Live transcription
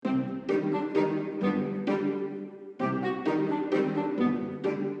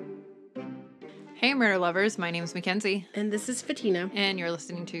Hey, murder lovers. My name's Mackenzie. And this is Fatina. And you're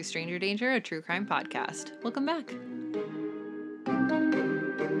listening to Stranger Danger, a true crime podcast. Welcome back.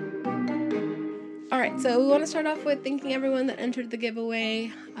 All right, so we want to start off with thanking everyone that entered the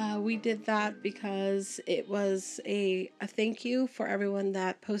giveaway. We did that because it was a thank you for everyone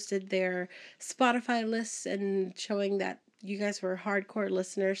that posted their Spotify lists and showing that you guys were hardcore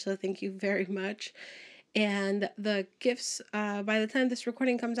listeners, so thank you very much. And the gifts, by the time this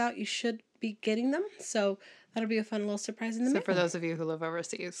recording comes out, you should be getting them, so that'll be a fun little surprise in the mail. For those of you who live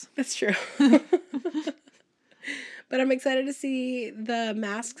overseas. That's true. But I'm excited to see the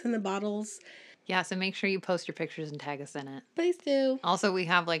masks and the bottles. Yeah, so make sure you post your pictures and tag us in it. Please do. Also, we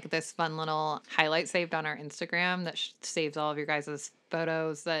have like this fun little highlight saved on our Instagram that saves all of your guys'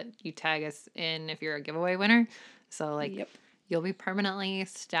 photos that you tag us in if you're a giveaway winner. So like You'll be permanently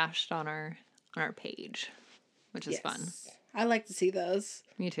stashed on our page, which is fun. I like to see those.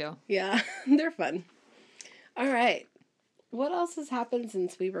 Me too. Yeah, they're fun. All right. What else has happened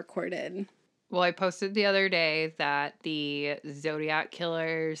since we recorded? Well, I posted the other day that the Zodiac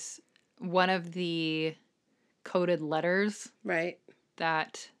killers, one of the coded letters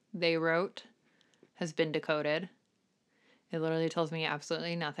that they wrote has been decoded. It literally tells me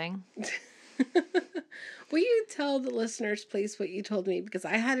absolutely nothing. Will you tell the listeners, please, what you told me? Because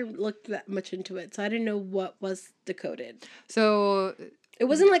I hadn't looked that much into it, so I didn't know what was decoded. So it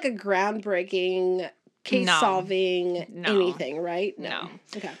wasn't like a groundbreaking, case-solving anything, right? No.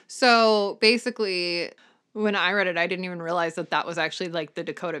 Okay. So basically, when I read it, I didn't even realize that was actually like the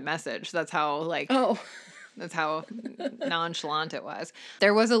decoded message. That's how That's how nonchalant it was.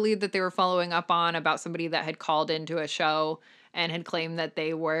 There was a lead that they were following up on about somebody that had called into a show and had claimed that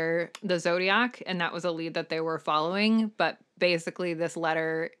they were the Zodiac, and that was a lead that they were following. But basically, this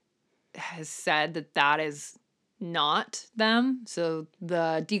letter has said that is not them. So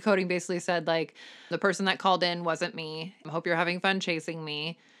the decoding basically said, like, the person that called in wasn't me. I hope you're having fun chasing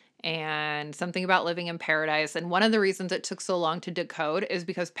me. And something about living in paradise. And one of the reasons it took so long to decode is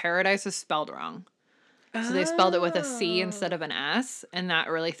because paradise is spelled wrong. So they spelled it with a C instead of an S, and that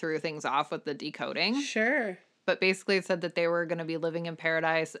really threw things off with the decoding. Sure. But basically it said that they were going to be living in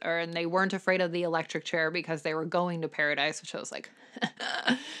paradise, and they weren't afraid of the electric chair because they were going to paradise, which I was like,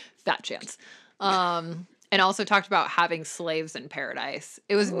 fat chance. And also talked about having slaves in paradise.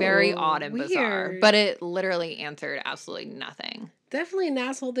 It was very odd and bizarre, but it literally answered absolutely nothing. Definitely an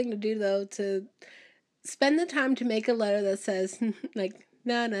asshole thing to do, though, to spend the time to make a letter that says, like,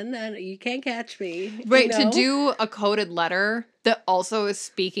 no, you can't catch me. Right, to do a coded letter that also is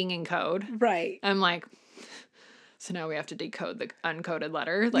speaking in code. Right. I'm like, so now we have to decode the uncoded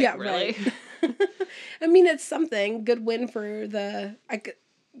letter? Like, yeah, really? Right. I mean, it's something. Good win for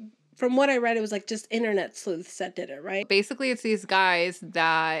from what I read, it was like just internet sleuths that did it, right? Basically, it's these guys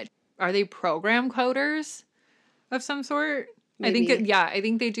that, are they program coders of some sort? Maybe. I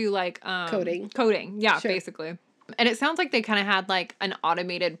think they do like coding. Yeah, sure. Basically. And it sounds like they kind of had like an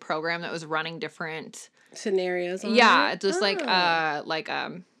automated program that was running different scenarios. Just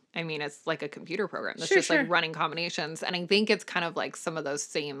I mean, it's like a computer program that's like running combinations. And I think it's kind of like some of those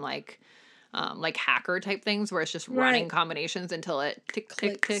same like hacker type things where it's just running combinations until it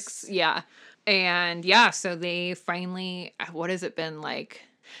ticks. Yeah. And so they finally, what has it been like?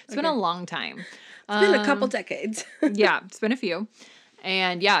 It's been a long time. It's been a couple decades. Yeah, it's been a few.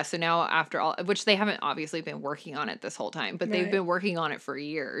 And so now after all, which they haven't obviously been working on it this whole time, but they've been working on it for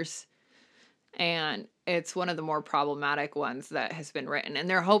years. And it's one of the more problematic ones that has been written. And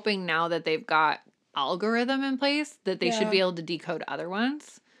they're hoping now that they've got algorithm in place that they should be able to decode other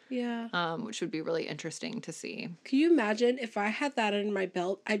ones. Yeah. Which would be really interesting to see. Can you imagine if I had that in my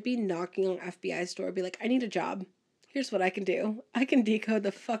belt? I'd be knocking on FBI's door, be like, I need a job. Here's what I can do. I can decode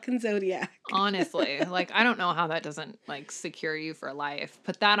the fucking Zodiac. Honestly, like, I don't know how that doesn't, like, secure you for life.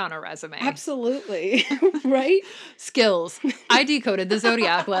 Put that on a resume. Absolutely. Right? Skills. I decoded the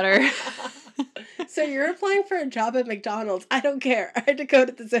Zodiac letter. So you're applying for a job at McDonald's. I don't care. I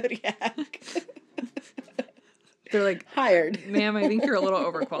decoded the Zodiac. They're like, hired. Ma'am, I think you're a little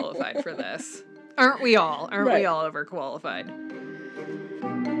overqualified for this. Aren't we all? Aren't we all overqualified?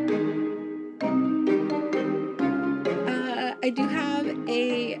 I do have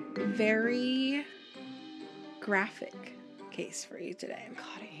a very graphic case for you today. God,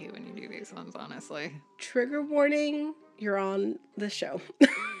 I hate when you do these ones, honestly. Trigger warning, you're on the show.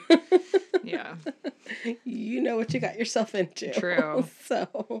 Yeah. You know what you got yourself into. True.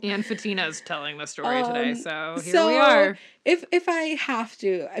 So. And Fatina's telling the story today, so here we are. If I have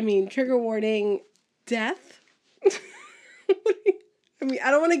to, I mean, trigger warning, death. I mean,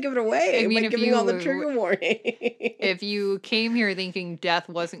 I don't want to give it away by giving all the trigger warning. If you came here thinking death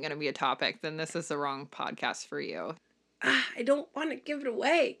wasn't going to be a topic, then this is the wrong podcast for you. I don't want to give it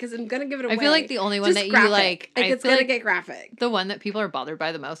away because I'm going to give it away. I feel like the only one that graphic. You like it's going to get graphic. The one that people are bothered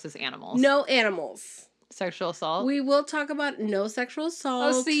by the most is animals. No animals. Sexual assault? We will talk about no sexual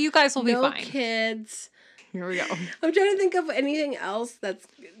assault. Oh, see, you guys will be fine. No kids. Here we go. I'm trying to think of anything else that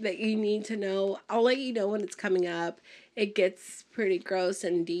you need to know. I'll let you know when it's coming up. It gets pretty gross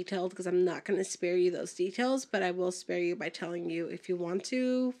and detailed because I'm not going to spare you those details, but I will spare you by telling you if you want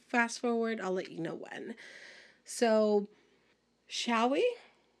to fast forward, I'll let you know when. So, shall we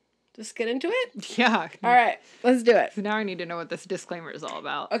just get into it? Yeah. All right, let's do it. So now I need to know what this disclaimer is all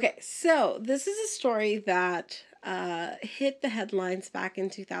about. Okay, so this is a story that hit the headlines back in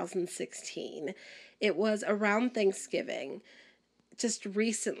 2016. It was around Thanksgiving. Just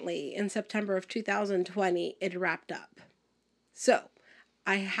recently, in September of 2020, it wrapped up. So,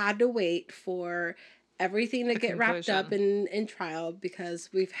 I had to wait for everything to get wrapped up in trial because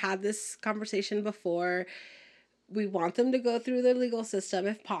we've had this conversation before. We want them to go through the legal system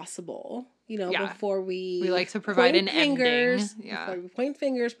if possible, before we like to provide an ending. Yeah. Before we point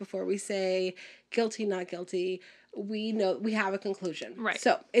fingers, before we say guilty, not guilty, we know we have a conclusion. Right.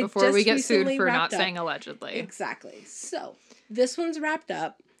 So before we get sued for not saying allegedly. Exactly. So this one's wrapped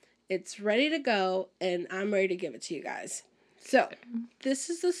up. It's ready to go, and I'm ready to give it to you guys. So this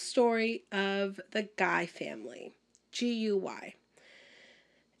is the story of the Guy family, Guy.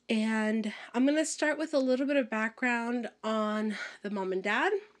 And I'm going to start with a little bit of background on the mom and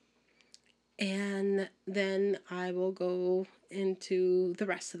dad. And then I will go into the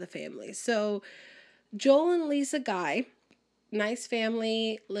rest of the family. So Joel and Lisa Guy, nice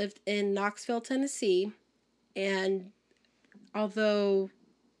family, lived in Knoxville, Tennessee. And although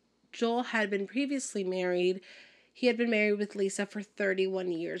Joel had been previously married, he had been married with Lisa for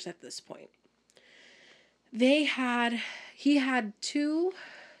 31 years at this point. He had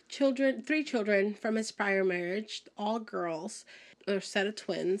three children from his prior marriage, all girls, or set of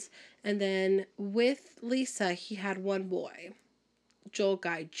twins. And then with Lisa, he had one boy, Joel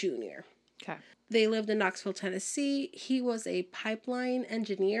Guy Jr. Okay. They lived in Knoxville, Tennessee. He was a pipeline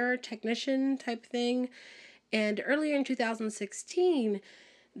engineer, technician type thing. And earlier in 2016,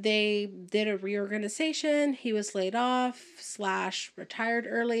 they did a reorganization. He was laid off / retired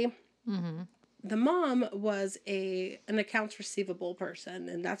early. Mm-hmm. The mom was an accounts receivable person,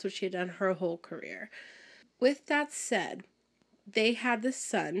 and that's what she had done her whole career. With that said, they had this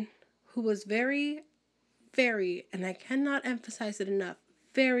son who was very, very, and I cannot emphasize it enough,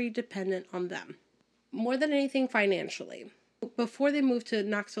 very dependent on them. More than anything financially. Before they moved to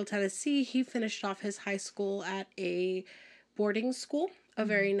Knoxville, Tennessee, he finished off his high school at a boarding school, a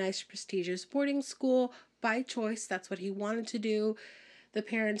very nice, prestigious boarding school by choice. That's what he wanted to do. The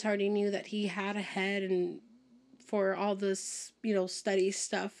parents already knew that he had a head and for all this, study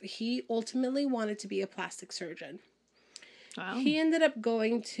stuff. He ultimately wanted to be a plastic surgeon. Wow. He ended up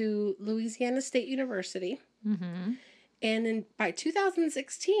going to Louisiana State University. Mm-hmm. And by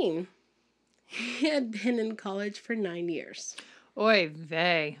 2016, he had been in college for 9 years. Oy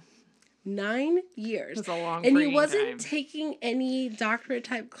vey. 9 years. That's a long And he wasn't taking any doctorate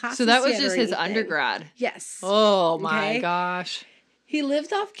type classes. So that was just his undergrad? Yes. Oh my gosh. He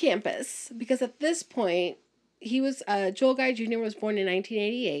lived off campus because at this point, he was Joel Guy Jr. was born in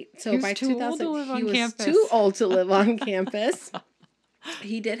 1988. So by 2000, he was too old to live on campus.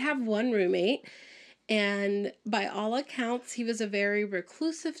 He did have one roommate, and by all accounts, he was a very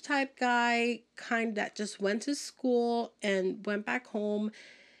reclusive type guy, kind that just went to school and went back home.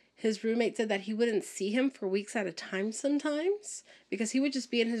 His roommate said that he wouldn't see him for weeks at a time sometimes because he would just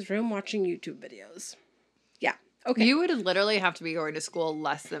be in his room watching YouTube videos. Yeah. Okay. You would literally have to be going to school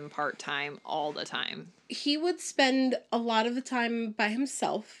less than part-time all the time. He would spend a lot of the time by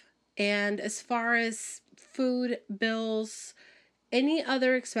himself. And as far as food, bills, any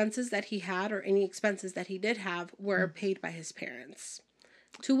other expenses that he had or any expenses that he did have were paid by his parents.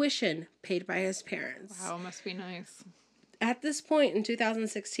 Tuition paid by his parents. Wow, must be nice. At this point in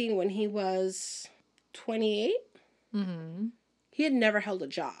 2016, when he was 28, he had never held a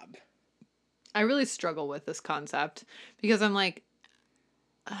job. I really struggle with this concept because I'm like,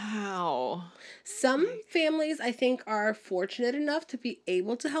 how? Some families, I think, are fortunate enough to be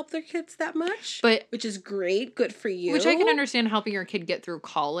able to help their kids that much, which is great. Good for you. Which I can understand helping your kid get through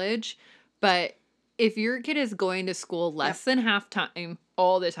college, but if your kid is going to school less than half time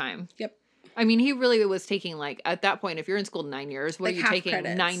all the time. Yep. I mean, he really was taking at that point, if you're in school 9 years, what are you taking?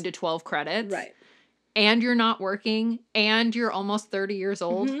 Credits. 9 to 12 credits? Right. And you're not working and you're almost 30 years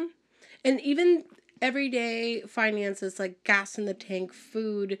old. Mm-hmm. And even everyday finances like gas in the tank,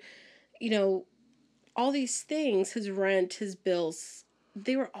 food, all these things, his rent, his bills,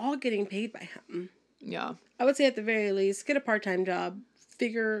 they were all getting paid by him. Yeah. I would say at the very least, get a part-time job,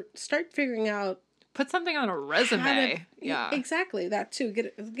 start figuring out. Put something on a resume. Yeah. Exactly, that too.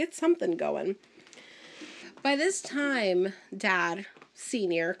 Get something going. By this time, Dad,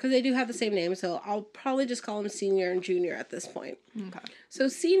 Senior, because they do have the same name, so I'll probably just call him Senior and Junior at this point. Okay. So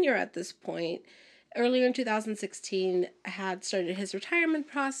Senior at this point, earlier in 2016, had started his retirement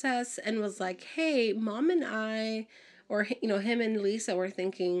process and was like, hey, Mom and I, or, him and Lisa were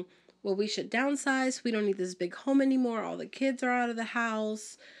thinking, well, we should downsize. We don't need this big home anymore. All the kids are out of the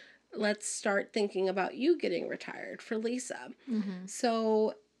house. Let's start thinking about you getting retired for Lisa. Mm-hmm.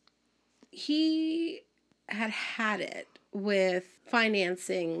 So he had it with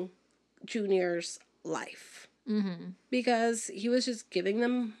financing Junior's life. Mm-hmm. Because he was just giving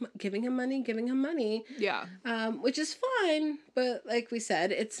him money. Yeah. Which is fine, but like we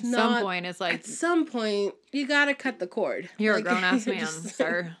said, it's at not. Some point, it's like at some point you gotta cut the cord. You're like, a grown ass man,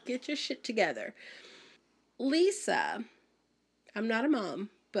 sir. Get your shit together. Lisa, I'm not a mom,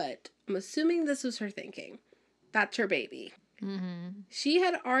 but I'm assuming this was her thinking. That's her baby. Mm-hmm. She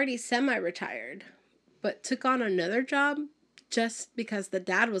had already semi-retired, but took on another job just because the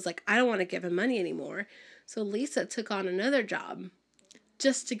dad was like, I don't want to give him money anymore. So Lisa took on another job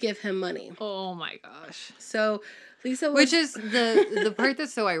just to give him money. Oh my gosh. So Lisa was... Which is the part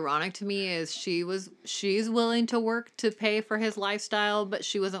that's so ironic to me is she's willing to work to pay for his lifestyle, but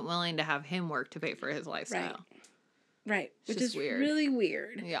she wasn't willing to have him work to pay for his lifestyle. Right. It's Which is weird. Really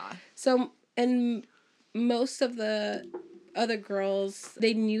weird. Yeah. So, and most of the other girls,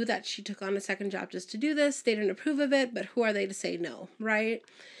 they knew that she took on a second job just to do this. They didn't approve of it, but who are they to say no, right?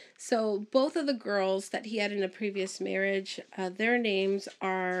 So both of the girls that he had in a previous marriage, their names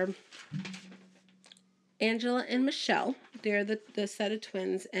are Angela and Michelle. They're the set of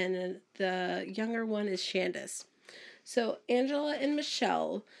twins, and the younger one is Shandis. So Angela and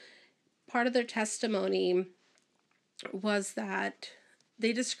Michelle, part of their testimony was that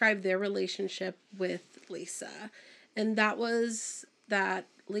they described their relationship with Lisa. And that was that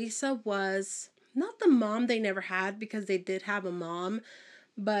Lisa was not the mom they never had, because they did have a mom,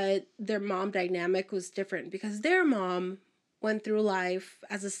 but their mom dynamic was different because their mom went through life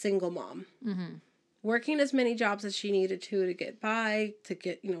as a single mom, working as many jobs as she needed to get by, to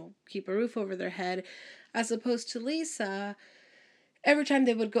get, keep a roof over their head, as opposed to Lisa. Every time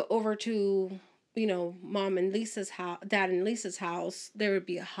they would go over to, mom and Lisa's house, dad and Lisa's house, there would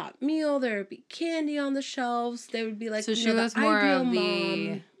be a hot meal, there would be candy on the shelves, there would be like, so she was more of the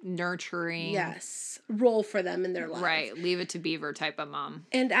mom, nurturing, role for them in their life. Right, leave it to Beaver type of mom.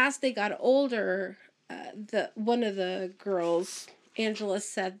 And as they got older, one of the girls, Angela,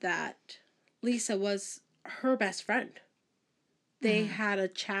 said that Lisa was her best friend. They had a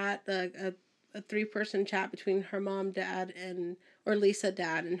chat, a 3-person chat between her mom, dad, or Lisa,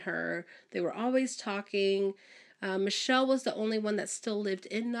 dad, and her. They were always talking. Michelle was the only one that still lived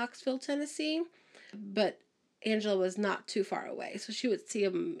in Knoxville, Tennessee, but Angela was not too far away, so she would see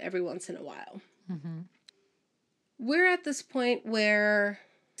him every once in a while. Mm-hmm. We're at this point where,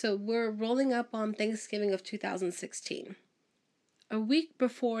 so we're rolling up on Thanksgiving of 2016. A week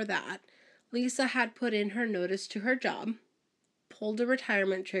before that, Lisa had put in her notice to her job, pulled a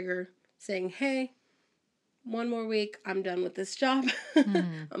retirement trigger, saying, hey, 1 more week, I'm done with this job.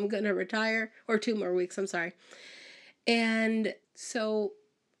 I'm going to retire. Or 2 more weeks, I'm sorry. And so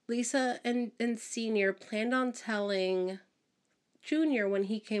Lisa and Senior planned on telling Junior when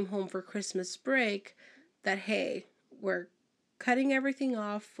he came home for Christmas break that, hey, we're cutting everything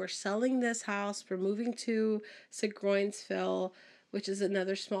off. We're selling this house. We're moving to Segroinsville, which is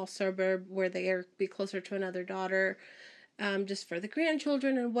another small suburb where they'll be closer to another daughter. Just for the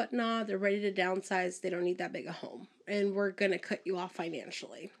grandchildren and whatnot. They're ready to downsize. They don't need that big a home. And we're going to cut you off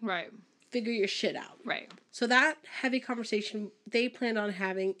financially. Right. Figure your shit out. Right. So that heavy conversation they planned on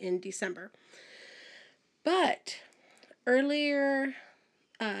having in December. But earlier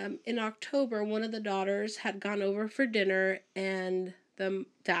in October, one of the daughters had gone over for dinner, and the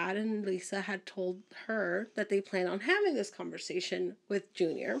dad and Lisa had told her that they planned on having this conversation with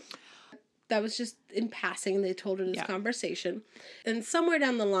Junior. That was just in passing. They told her this conversation. And somewhere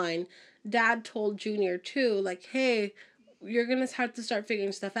down the line, Dad told Junior too, like, hey, you're going to have to start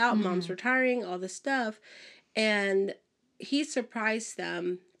figuring stuff out. Mom's retiring, all this stuff. And he surprised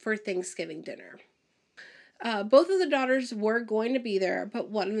them for Thanksgiving dinner. Both of the daughters were going to be there, but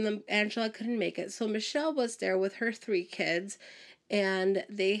one of them, Angela, couldn't make it. So Michelle was there with her 3 kids. And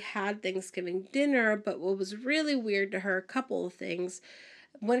they had Thanksgiving dinner. But what was really weird to her, a couple of things.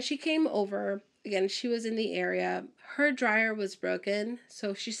 When she came over, again, she was in the area. Her dryer was broken,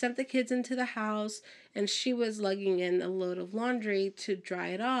 so she sent the kids into the house, and she was lugging in a load of laundry to dry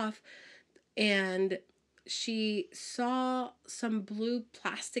it off. And she saw some blue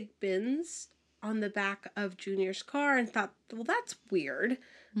plastic bins on the back of Junior's car and thought, well, that's weird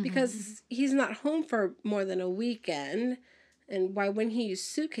because he's not home for more than a weekend. And why wouldn't he use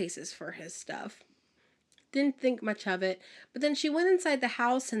suitcases for his stuff? Didn't think much of it. But then she went inside the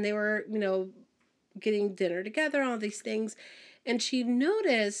house and they were, getting dinner together, all these things. And she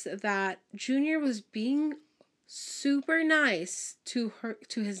noticed that Junior was being super nice to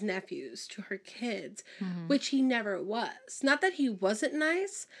his nephews, to her kids, which he never was. Not that he wasn't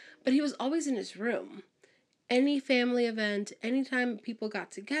nice, but he was always in his room. Any family event, anytime people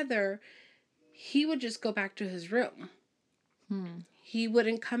got together, he would just go back to his room. He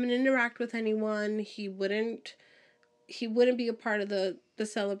wouldn't come and interact with anyone. He wouldn't be a part of the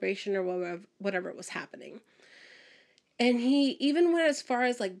celebration or whatever was happening. And he even went as far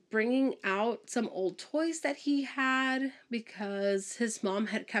as like bringing out some old toys that he had because his mom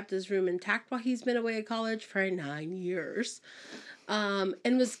had kept his room intact while he's been away at college for 9 years, and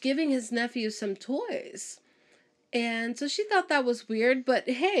was giving his nephew some toys. And so she thought that was weird, but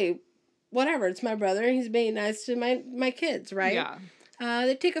hey, whatever. It's my brother and he's being nice to my kids, right? Yeah.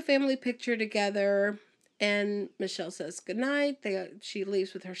 They take a family picture together. And Michelle says goodnight. She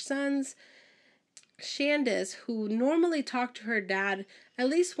leaves with her sons. Shandis, who normally talked to her dad at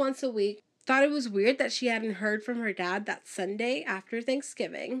least once a week, thought it was weird that she hadn't heard from her dad that Sunday after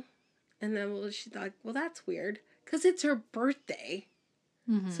Thanksgiving. And then she thought, well, that's weird because it's her birthday.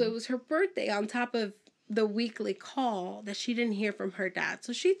 So it was her birthday on top of the weekly call that she didn't hear from her dad.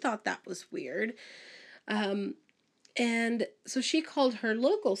 So she thought that was weird. And so she called her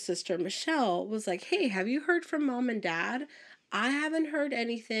local sister, Michelle, was like, hey, have you heard from mom and dad? I haven't heard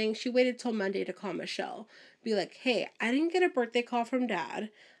anything. She waited till Monday to call Michelle. Be like, hey, I didn't get a birthday call from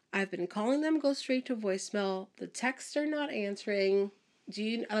dad. I've been calling them, go straight to voicemail. The texts are not answering.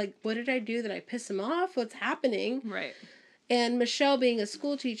 What did I do? Did I piss them off? What's happening? Right. And Michelle, being a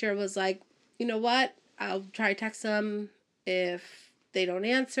school teacher, was like, you know what? I'll try to text them. If they don't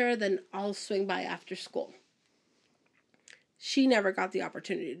answer, then I'll swing by after school. She never got the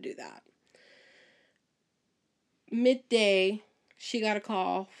opportunity to do that. Midday, she got a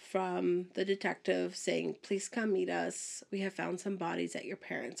call from the detective saying, please come meet us. We have found some bodies at your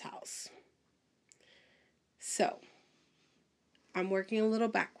parents' house. So, I'm working a little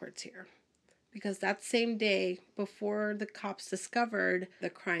backwards here. Because that same day, before the cops discovered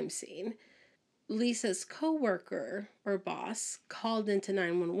the crime scene, Lisa's coworker or boss called into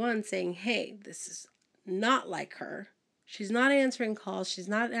 911 saying, hey, this is not like her. She's not answering calls. She's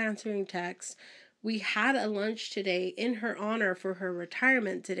not answering texts. We had a lunch today in her honor for her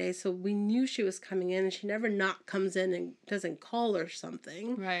retirement today, so we knew she was coming in, and she never not comes in and doesn't call or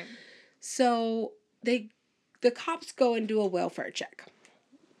something. Right. So the cops go and do a welfare check.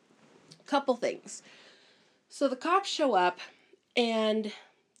 Couple things. So the cops show up, and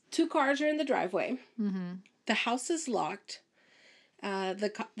 2 cars are in the driveway. The house is locked.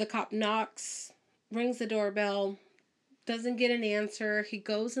 The cop knocks, rings the doorbell, doesn't get an answer. He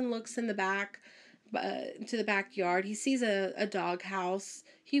goes and looks in the back, to the backyard. He sees a dog house.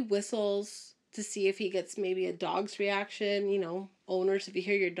 He whistles to see if he gets maybe a dog's reaction. Owners, if you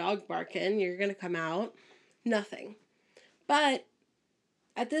hear your dog barking, you're going to come out. Nothing. But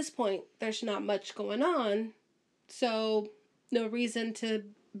at this point, there's not much going on. So no reason to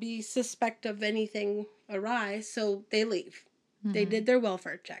be suspect of anything awry. So they leave. They did their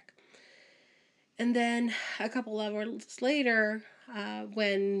welfare check. And then a couple hours later,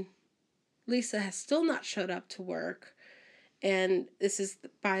 when Lisa has still not showed up to work, and this is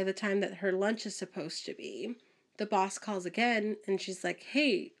by the time that her lunch is supposed to be, the boss calls again, and she's like,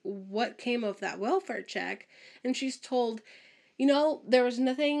 hey, what came of that welfare check? And she's told, there was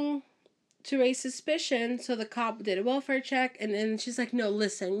nothing to raise suspicion, so the cop did a welfare check, and then she's like, no,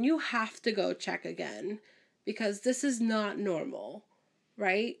 listen, you have to go check again, because this is not normal.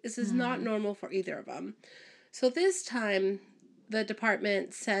 Right? This is not normal for either of them. So this time, the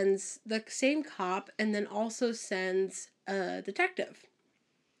department sends the same cop and then also sends a detective.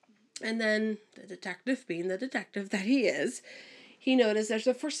 And then the detective, being the detective that he is, he noticed there's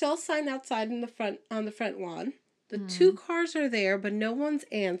a for sale sign outside on the front lawn. The 2 cars are there, but no one's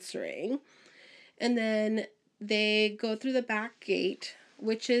answering. And then they go through the back gate,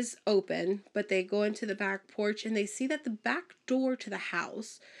 which is open, but they go into the back porch and they see that the back door to the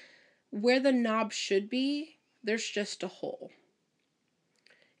house, where the knob should be, there's just a hole.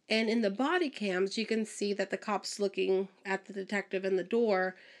 And in the body cams, you can see that the cop's looking at the detective in the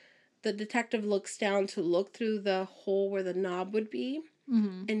door, the detective looks down to look through the hole where the knob would be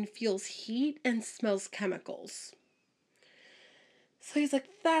and feels heat and smells chemicals. So he's like,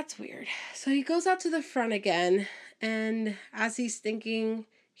 that's weird. So he goes out to the front again, and as he's thinking,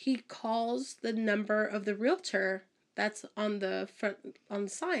 he calls the number of the realtor that's on the front, on the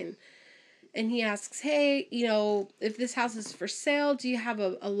sign. And he asks, hey, if this house is for sale, do you have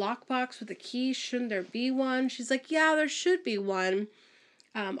a lockbox with a key? Shouldn't there be one? She's like, yeah, there should be one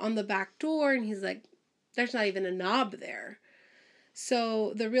on the back door. And he's like, there's not even a knob there.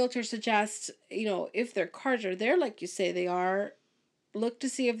 So the realtor suggests, if their cars are there like you say they are, look to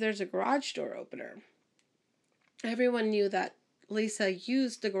see if there's a garage door opener. Everyone knew that Lisa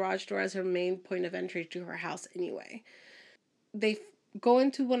used the garage door as her main point of entry to her house anyway. They go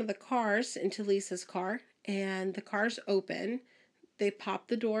into one of the cars, into Lisa's car, and the car's open. They pop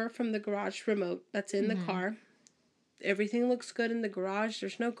the door from the garage remote that's in the car. Everything looks good in the garage.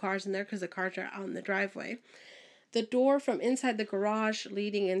 There's no cars in there because the cars are out in the driveway. The door from inside the garage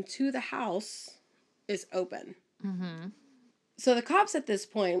leading into the house is open. So the cops at this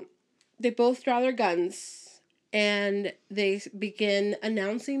point, they both draw their guns and they begin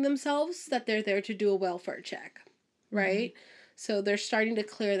announcing themselves that they're there to do a welfare check, right? So they're starting to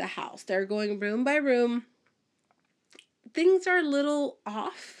clear the house. They're going room by room. Things are a little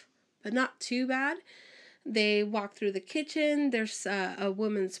off, but not too bad. They walk through the kitchen. There's a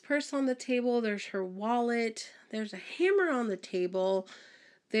woman's purse on the table. There's her wallet. There's a hammer on the table.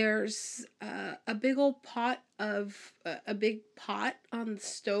 There's a big old pot a big pot on the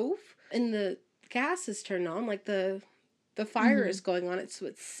stove, and the gas is turned on, like the fire is going on. So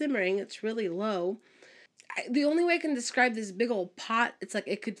it's simmering. It's really low. The only way I can describe this big old pot, it's like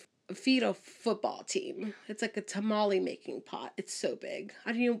it could feed a football team. It's like a tamale making pot. It's so big.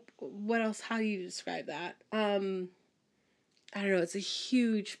 I don't know what else. How do you describe that? I don't know. It's a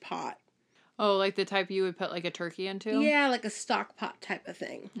huge pot. Oh, like the type you would put like a turkey into? Yeah, like a stock pot type of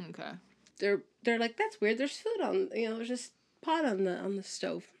thing. Okay. They're like, that's weird. There's food on, there's just pot on the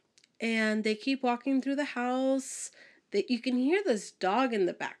stove. And they keep walking through the house. You can hear this dog in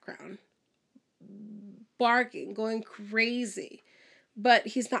the background barking, going crazy. But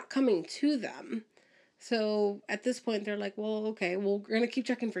he's not coming to them. So at this point, they're like, well, okay, well, we're going to keep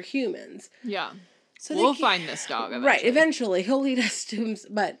checking for humans. Yeah. So we'll find this dog eventually. Right, eventually. He'll lead us to him.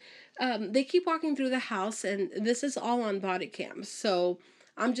 But they keep walking through the house, and this is all on body cams. So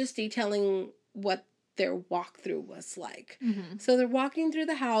I'm just detailing what their walkthrough was like. So they're walking through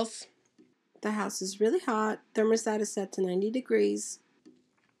the house. The house is really hot. Thermostat is set to 90 degrees.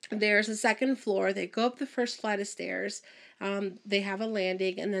 There's a second floor. They go up the first flight of stairs. They have a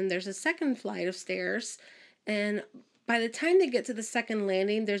landing, and then there's a second flight of stairs. And by the time they get to the second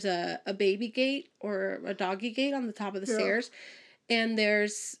landing, there's a baby gate or a doggy gate on the top of the stairs. And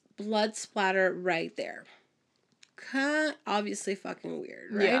there's blood splatter right there. Obviously fucking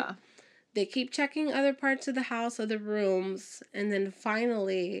weird, right? Yeah. They keep checking other parts of the house, other rooms, and then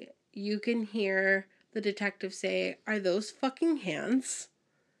finally you can hear the detective say, "Are those fucking hands?"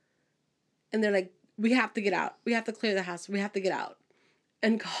 And they're like, "We have to get out. We have to clear the house. We have to get out."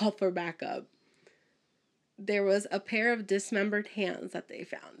 And call for backup. There was a pair of dismembered hands that they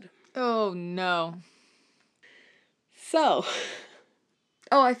found. Oh, no. So,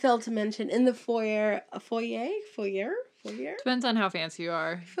 I failed to mention, in the foyer? Depends on how fancy you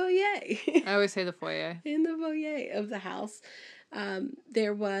are. Foyer. I always say the foyer. In the foyer of the house,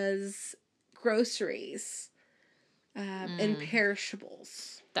 there was groceries and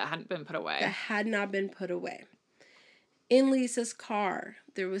perishables. That hadn't been put away. That had not been put away. In Lisa's car,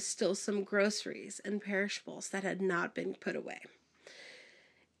 there was still some groceries and perishables that had not been put away.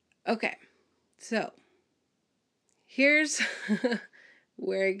 Okay, so here's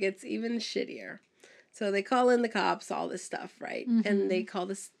where it gets even shittier. So they call in the cops, all this stuff, right? And they call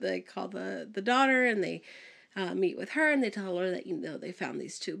the daughter, and they meet with her, and they tell her that, they found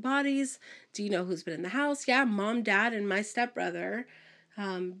these two bodies. Do you know who's been in the house? Yeah, Mom, Dad, and my stepbrother,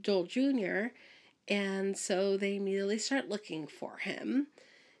 Joel Jr., and so they immediately start looking for him.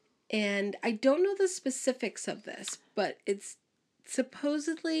 And I don't know the specifics of this, but it's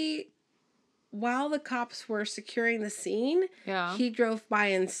supposedly while the cops were securing the scene, he drove by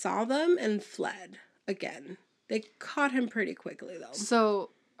and saw them and fled again. They caught him pretty quickly, though.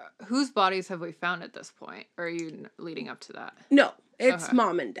 So whose bodies have we found at this point? Or are you leading up to that? No, it's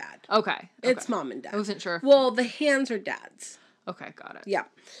Mom and Dad. Okay. It's Mom and Dad. I wasn't sure. Well, the hands are Dad's. Okay, got it. Yeah.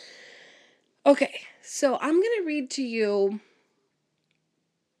 Okay, so I'm going to read to you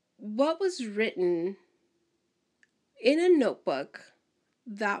what was written in a notebook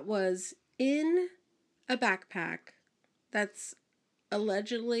that was in a backpack that's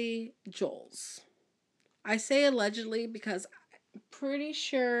allegedly Joel's. I say allegedly because I'm pretty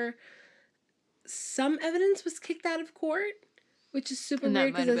sure some evidence was kicked out of court, which is super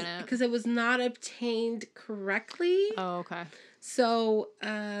weird because it was not obtained correctly. Oh, okay. So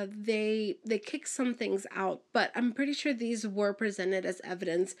they kicked some things out, but I'm pretty sure these were presented as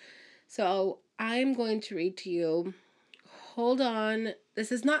evidence. So I'm going to read to you. Hold on.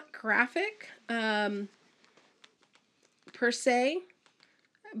 This is not graphic per se,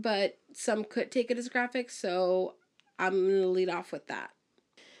 but some could take it as graphic, so I'm going to lead off with that.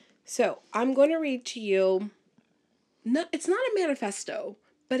 So I'm going to read to you. No, it's not a manifesto,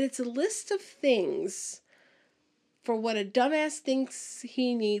 but it's a list of things for what a dumbass thinks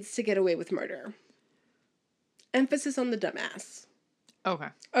he needs to get away with murder. Emphasis on the dumbass. Okay.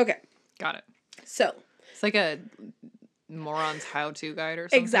 Okay. Got it. So. It's like a moron's how-to guide or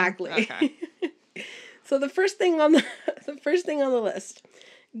something? Exactly. Okay. So the first thing on the list.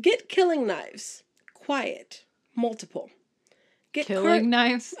 Get killing knives. Quiet. Multiple. Get killing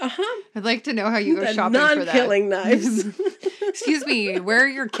knives? Uh-huh. I'd like to know how you go shopping for that. Non-killing knives. Excuse me, where are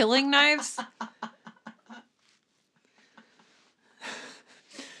your killing knives?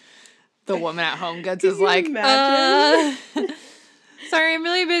 The woman at Home Goods is like, sorry, I'm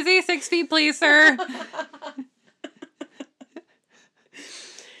really busy. 6 feet, please, sir.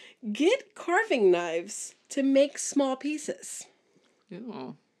 Get carving knives to make small pieces.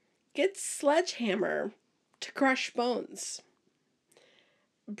 Ew. Get sledgehammer to crush bones.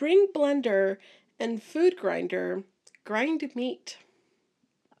 Bring blender and food grinder, grind meat.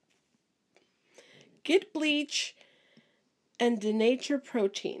 Get bleach and denature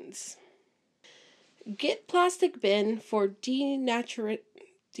proteins. Get plastic bin for denaturation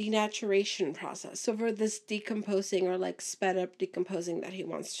process. So for this decomposing or like sped up decomposing that he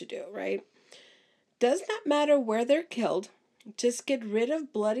wants to do, right? Does not matter where they're killed. Just get rid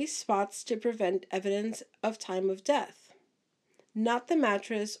of bloody spots to prevent evidence of time of death. Not the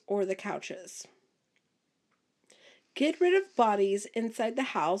mattress or the couches. Get rid of bodies inside the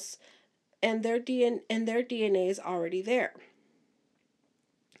house and their DNA is already there.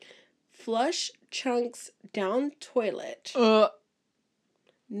 Flush chunks down toilet.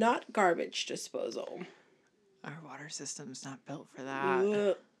 Not garbage disposal. Our water system's not built for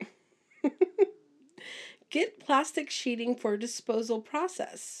that. Get plastic sheeting for disposal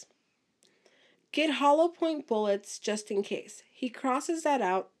process. Get hollow point bullets just in case. He crosses that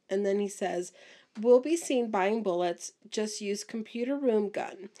out and then he says, will be seen buying bullets. Just use computer room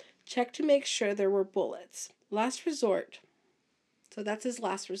gun. Check to make sure there were bullets. Last resort. So that's his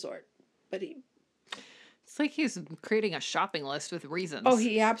last resort. But it's like he's creating a shopping list with reasons. Oh,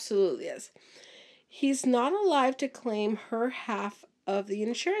 he absolutely is. He's not alive to claim her half of the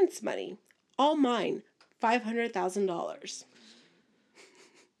insurance money. All mine. $500,000.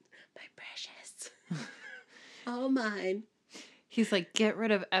 My precious. All mine. He's like, get rid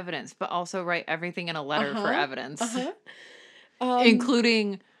of evidence, but also write everything in a letter for evidence.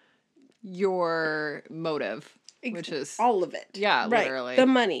 Including your motive, which is... all of it. Yeah, right, literally. The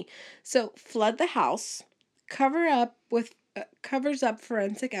money. So, flood the house. Covers up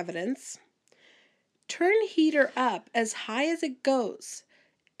forensic evidence. Turn heater up as high as it goes.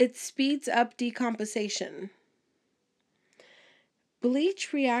 It speeds up decomposition.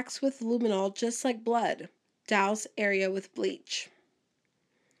 Bleach reacts with luminol just like blood. Douse area with bleach.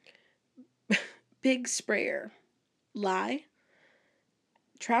 Big sprayer. Lie.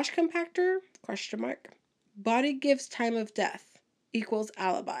 Trash compactor? ? Body gives time of death. Equals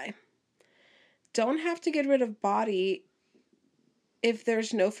alibi. Don't have to get rid of body if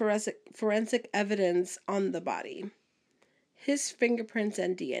there's no forensic evidence on the body. His fingerprints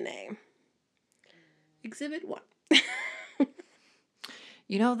and DNA. Exhibit 1.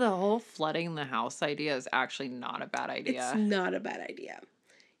 You know, the whole flooding the house idea is actually not a bad idea. It's not a bad idea.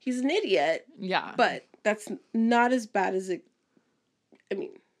 He's an idiot. Yeah. But that's not as bad as it... I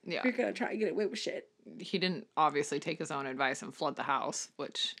mean, yeah. You're going to try and get away with shit. He didn't obviously take his own advice and flood the house,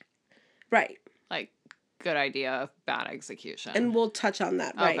 which... Right. Like, good idea, bad execution. And we'll touch on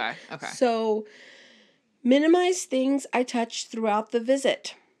that, right? Okay. So, minimize things I touched throughout the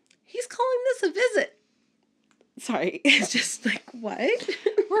visit. He's calling this a visit. Sorry, it's just like, what?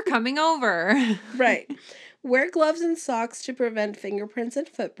 We're coming over. Right. Wear gloves and socks to prevent fingerprints and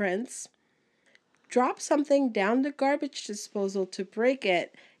footprints. Drop something down the garbage disposal to break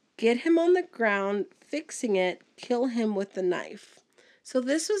it. Get him on the ground, fixing it, kill him with the knife. So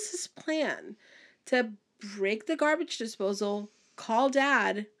this was his plan, to break the garbage disposal, call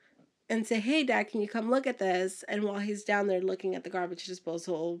Dad, and say, hey, Dad, can you come look at this? And while he's down there looking at the garbage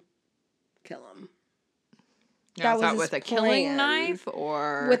disposal, kill him. That was with a killing knife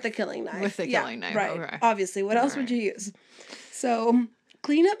or? With a killing knife. With a killing knife, right. Okay. Obviously, what else would you use? So,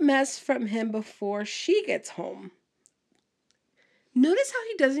 clean up mess from him before she gets home. Notice how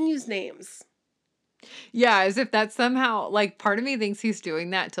he doesn't use names. Yeah, as if that's somehow, like, part of me thinks he's doing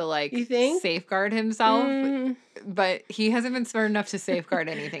that to, like, you think? Safeguard himself, but he hasn't been smart enough to safeguard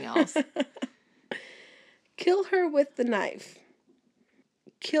anything else. Kill her with the knife.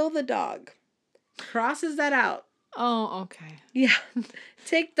 Kill the dog. Crosses that out. Oh, okay. Yeah.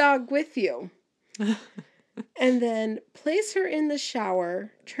 Take dog with you. And then place her in the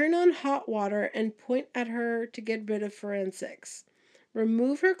shower, turn on hot water, and point at her to get rid of forensics.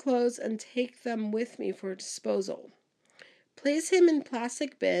 Remove her clothes and take them with me for disposal. Place him in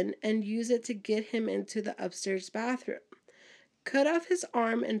plastic bin and use it to get him into the upstairs bathroom. Cut off his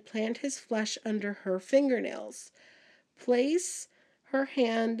arm and plant his flesh under her fingernails. Place her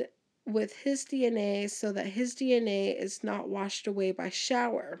hand with his DNA so that his DNA is not washed away by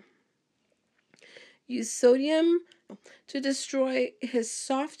shower. Use sodium to destroy his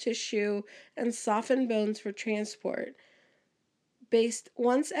soft tissue and soften bones for transport. Baste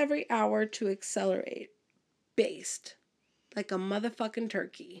once every hour to accelerate. Baste. Like a motherfucking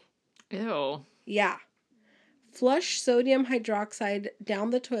turkey. Ew. Yeah. Flush sodium hydroxide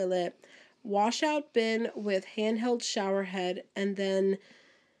down the toilet. Wash out bin with handheld shower head and then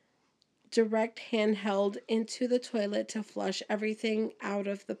direct handheld into the toilet to flush everything out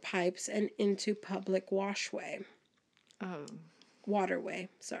of the pipes and into public washway. Oh. Waterway,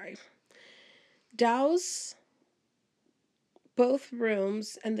 sorry. Douse both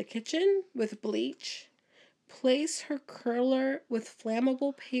rooms and the kitchen with bleach. Place her curler with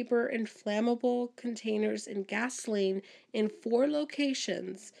flammable paper and flammable containers and gasoline in 4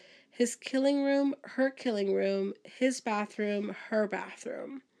 locations. His killing room, her killing room, his bathroom, her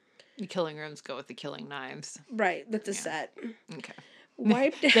bathroom. The killing rooms go with the killing knives. Right, with the set. Okay.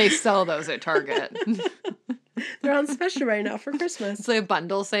 Wipe down. They sell those at Target. They're on special right now for Christmas. It's like a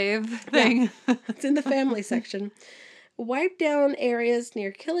bundle save thing. Yeah. It's in the family section. Wipe down areas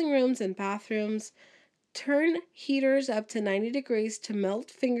near killing rooms and bathrooms. Turn heaters up to 90 degrees to melt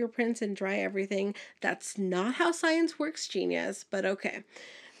fingerprints and dry everything. That's not how science works, genius, but okay.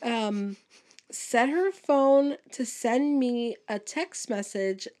 Set her phone to send me a text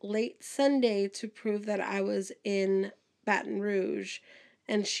message late Sunday to prove that I was in Baton Rouge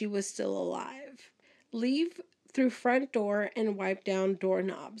and she was still alive. Leave through front door and wipe down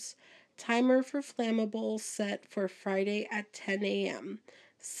doorknobs. Timer for flammable set for Friday at 10 a.m.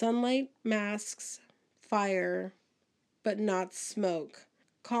 Sunlight masks fire, but not smoke.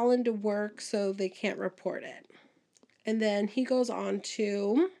 Call into work so they can't report it. And then he goes on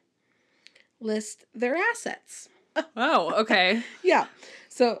to list their assets. Oh, okay. Yeah.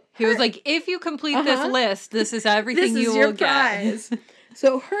 So he was like, if you complete this list, this is everything this you is will your prize. Get.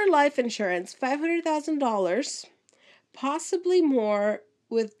 So her life insurance, $500,000, possibly more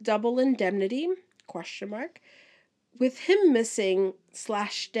with double indemnity, ? With him missing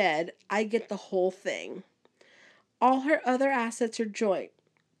 / dead, I get the whole thing. All her other assets are joint.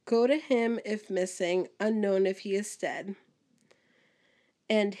 Go to him if missing, unknown if he is dead.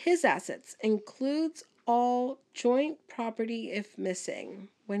 And his assets includes all joint property if missing.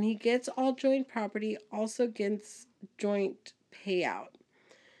 When he gets all joint property, also gets joint payout.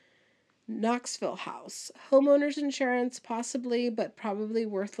 Knoxville house. Homeowners insurance, possibly, but probably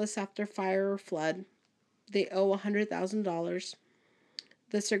worthless after fire or flood. They owe $100,000.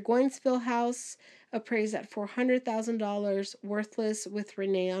 The Sergoinsville house, appraised at $400,000, worthless with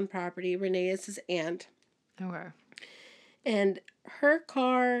Renee on property. Renee is his aunt. Okay. And her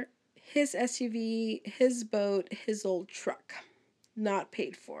car, his SUV, his boat, his old truck. Not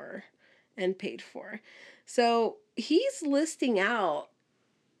paid for and paid for. So he's listing out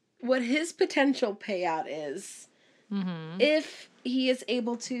what his potential payout is if he is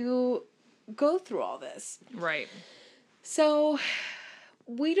able to go through all this. Right. So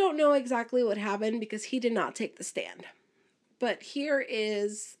we don't know exactly what happened because he did not take the stand. But here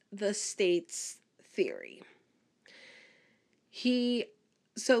is the state's theory.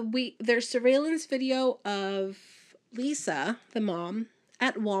 There's surveillance video of Lisa, the mom,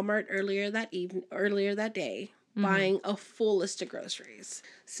 at Walmart earlier that day, buying a full list of groceries.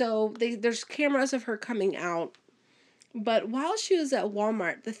 So there's cameras of her coming out. But while she was at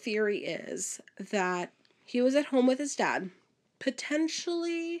Walmart, the theory is that he was at home with his dad.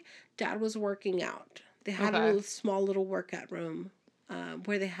 Potentially, dad was working out. They had a small little workout room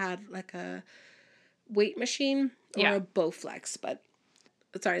where they had like a weight machine or a Bowflex. But,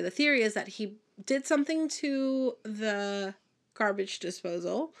 sorry, the theory is that he did something to the garbage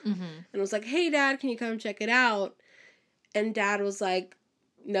disposal and was like, hey, Dad, can you come check it out? And Dad was like,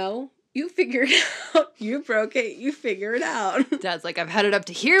 no, you figure it out. You broke it. You figure it out. Dad's like, I've had it up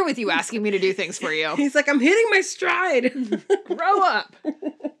to here with you asking me to do things for you. He's like, I'm hitting my stride. Grow up.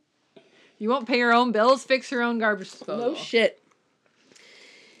 You won't pay your own bills? Fix your own garbage disposal. No shit.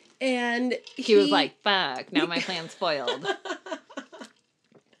 And he was like, fuck, now my plan's spoiled.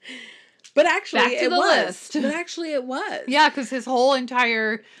 But actually, it was. List. But actually, it was. Yeah, because his whole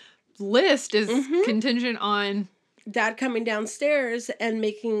entire list is contingent on Dad coming downstairs and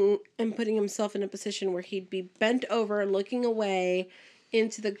putting himself in a position where he'd be bent over, looking away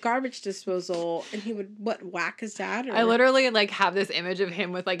into the garbage disposal, and he would whack his dad? Or... I literally have this image of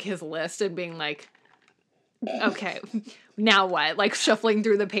him with his list and being like, okay, now what? Shuffling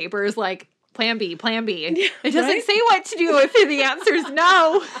through the papers, plan B, plan B. And it doesn't say what to do if the answer's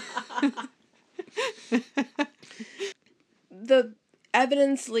no. The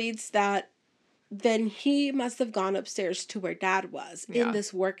evidence leads that then he must have gone upstairs to where Dad was in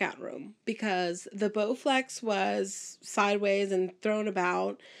this workout room, because the Bowflex was sideways and thrown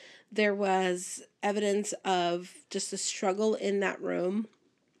about. There was evidence of just a struggle in that room.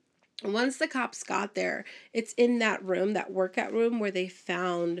 Once the cops got there, it's in that room, that workout room, where they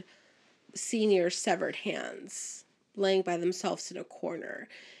found Senior's severed hands laying by themselves in a corner.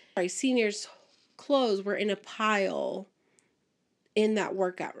 Senior's clothes were in a pile in that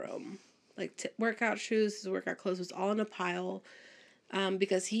workout room. Workout shoes, his workout clothes was all in a pile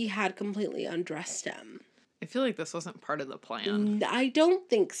because he had completely undressed him. I feel like this wasn't part of the plan. I don't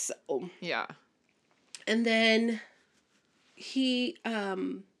think so. Yeah. And then he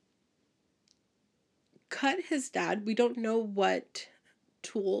cut his dad. We don't know what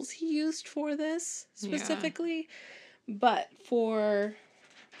tools he used for this specifically, but for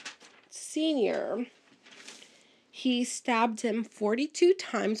Senior, he stabbed him 42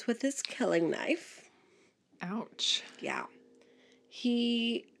 times with his killing knife. Ouch. Yeah.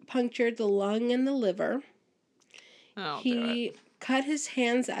 He punctured the lung and the liver. He cut his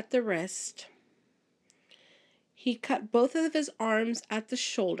hands at the wrist. He cut both of his arms at the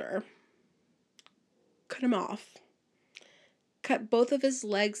shoulder. Cut him off. Cut both of his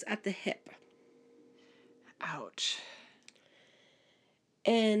legs at the hip. Ouch.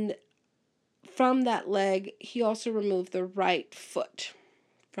 And from that leg, he also removed the right foot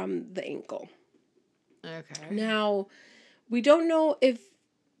from the ankle. Okay. Now, we don't know if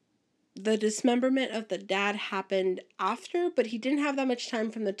the dismemberment of the dad happened after, but he didn't have that much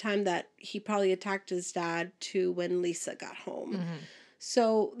time from the time that he probably attacked his dad to when Lisa got home. Mm-hmm.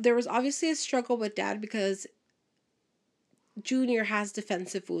 So there was obviously a struggle with Dad because Junior has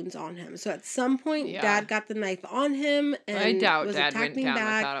defensive wounds on him. So at some point, Dad got the knife on him and I doubt was Dad attacking went down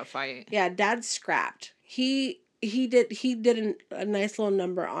back. without a fight. Yeah, Dad scrapped. He did a nice little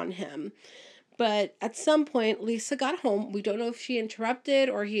number on him. But at some point, Lisa got home. We don't know if she interrupted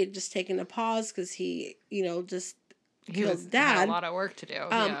or he had just taken a pause because he just killed Dad. Had a lot of work to do.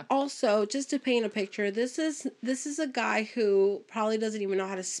 Also, just to paint a picture, this is a guy who probably doesn't even know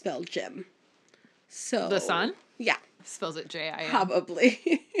how to spell Jim. So the son? Yeah. Spells it J-I-M.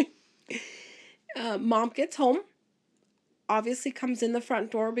 Probably. Mom gets home. Obviously comes in the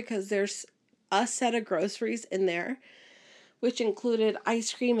front door because there's a set of groceries in there, which included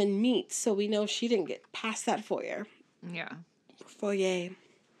ice cream and meat. So we know she didn't get past that foyer. Yeah. Foyer.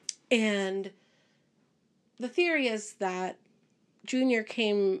 And the theory is that Junior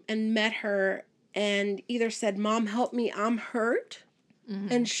came and met her and either said, "Mom, help me, I'm hurt,"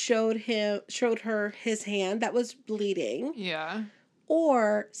 and showed her his hand that was bleeding. Yeah.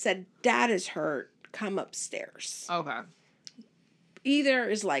 Or said, "Dad is hurt, come upstairs." Okay. Either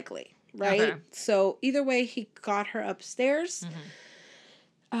is likely, right? Okay. So either way, he got her upstairs.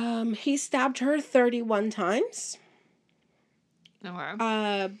 Mm-hmm. He stabbed her 31 times.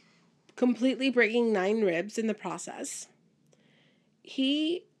 Okay. Completely breaking 9 ribs in the process.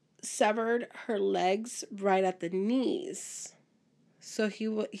 He severed her legs right at the knees. So he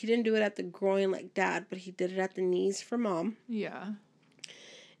didn't do it at the groin like Dad, but he did it at the knees for Mom. Yeah.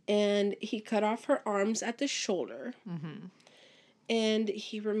 And he cut off her arms at the shoulder. Mm-hmm. And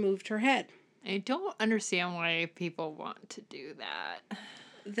he removed her head. I don't understand why people want to do that.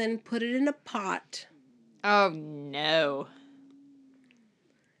 Then put it in a pot. Oh, no.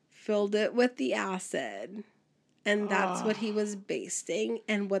 Filled it with the acid. And that's what he was basting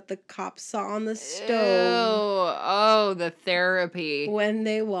and what the cops saw on the stove. Oh, the therapy. When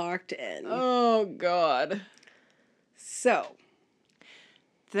they walked in. Oh, God. So.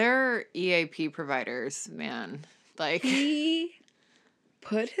 They're EAP providers, man. He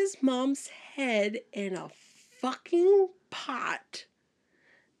put his mom's head in a fucking pot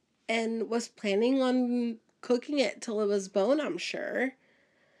and was planning on cooking it till it was bone, I'm sure.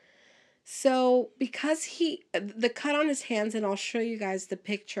 So because the cut on his hands, and I'll show you guys the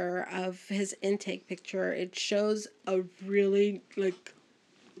picture of his intake picture, it shows a really like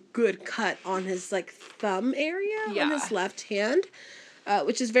good cut on his like thumb area on his left hand,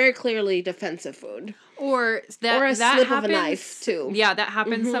 which is very clearly defensive wound. Or a that slip happens, of a knife too. Yeah, that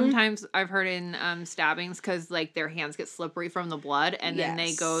happens sometimes. I've heard in stabbings because like their hands get slippery from the blood, and then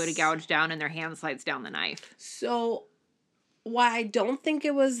they go to gouge down, and their hand slides down the knife. So, why I don't think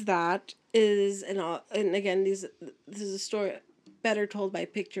it was that is, and again, this is a story better told by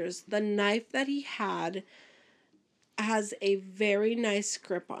pictures. The knife that he had has a very nice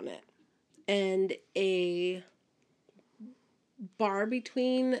grip on it, and a bar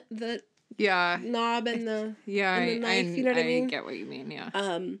between the knob and the and the knife, you know what I mean? I get what you mean,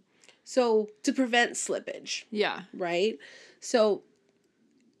 yeah. So to prevent slippage. Yeah. Right? So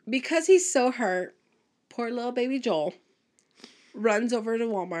because he's so hurt, poor little baby Joel runs over to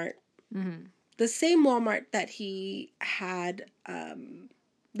Walmart. Mm-hmm. The same Walmart that he had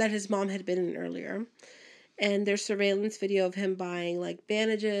that his mom had been in earlier. And there's surveillance video of him buying like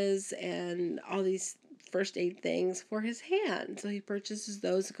bandages and all these first aid things for his hand. So he purchases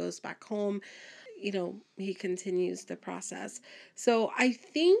those, goes back home. You know, he continues the process. So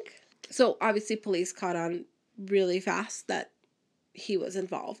obviously police caught on really fast that he was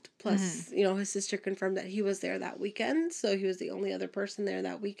involved. Plus, you know, his sister confirmed that he was there that weekend. So he was the only other person there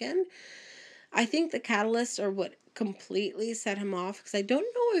that weekend. I think the catalyst or what completely set him off, because I don't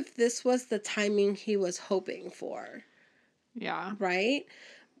know if this was the timing he was hoping for. Yeah. Right?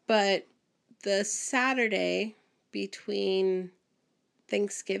 But the Saturday between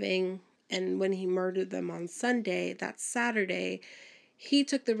Thanksgiving and when he murdered them on Sunday, that Saturday, he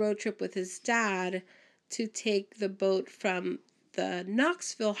took the road trip with his dad to take the boat from the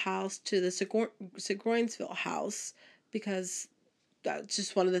Knoxville house to the Segroinsville house because that's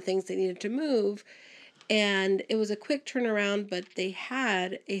just one of the things they needed to move. And it was a quick turnaround, but they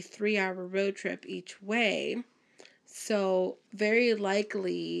had a 3-hour road trip each way. So very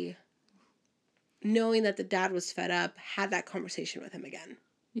likely, knowing that the dad was fed up, had that conversation with him again.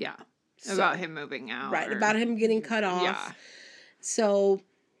 Yeah. So, about him moving out. Right. About him getting cut off. Yeah. So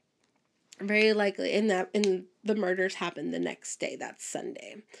very likely and the murders happened the next day. That's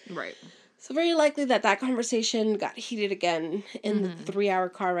Sunday. Right. So very likely that conversation got heated again in the 3-hour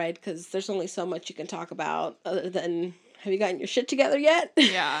car ride, because there's only so much you can talk about other than, have you gotten your shit together yet?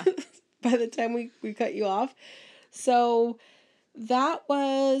 Yeah. By the time we cut you off. So that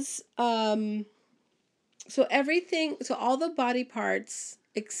was, so all the body parts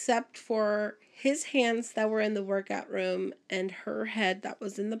except for his hands that were in the workout room and her head that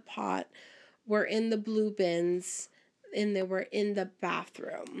was in the pot were in the blue bins, and they were in the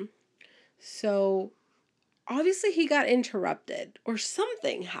bathroom. So obviously he got interrupted or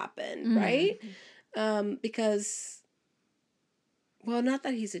something happened, right? Because, well, not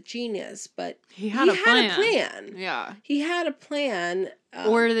that he's a genius, but he had a plan. Yeah. He had a plan.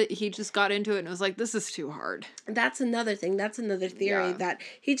 Or that he just got into it and was like, this is too hard. That's another thing. That's another theory, that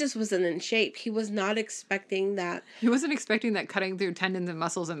he just wasn't in shape. He was not expecting that. He wasn't expecting that cutting through tendons and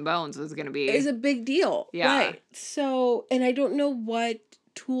muscles and bones was going to be. Is a big deal. Yeah. Right. So, and I don't know what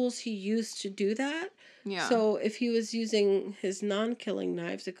tools he used to do that. Yeah. So if he was using his non-killing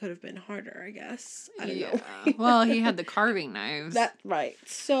knives, it could have been harder, I guess. I don't know. Well, he had the carving knives. That's right.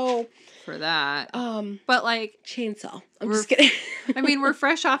 So for that. But like chainsaw. I'm just kidding. I mean, we're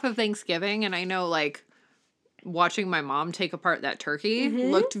fresh off of Thanksgiving, and I know like watching my mom take apart that turkey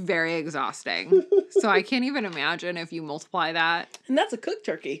looked very exhausting. So I can't even imagine if you multiply that. And that's a cooked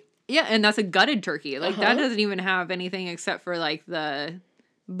turkey. Yeah, and that's a gutted turkey. Like that doesn't even have anything except for like the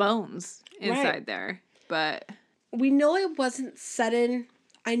bones inside there. But we know it wasn't sudden.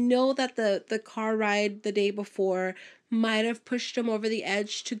 I know that the car ride the day before might have pushed him over the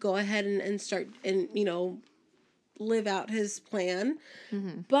edge to go ahead and start and, you know, live out his plan.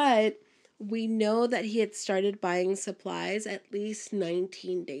 But we know that he had started buying supplies at least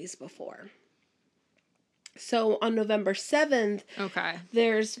 19 days before. So on November 7th,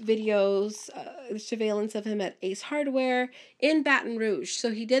 there's videos, surveillance of him at Ace Hardware in Baton Rouge.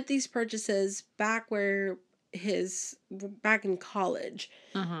 So he did these purchases back in college,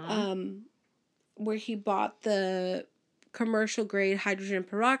 where he bought the commercial grade hydrogen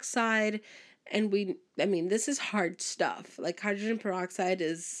peroxide. And this is hard stuff. Like hydrogen peroxide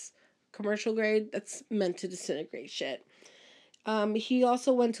is commercial grade that's meant to disintegrate shit. He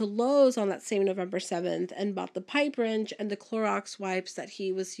also went to Lowe's on that same November 7th and bought the pipe wrench and the Clorox wipes that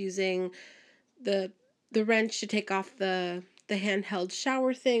he was using, the the wrench to take off the handheld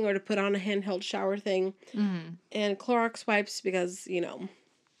shower thing, or to put on a handheld shower thing. Mm-hmm. And Clorox wipes because,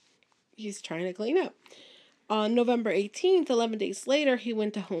 he's trying to clean up. On November 18th, 11 days later, he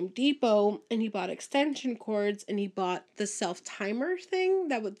went to Home Depot and he bought extension cords, and he bought the self-timer thing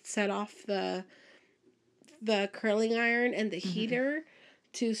that would set off the curling iron and the heater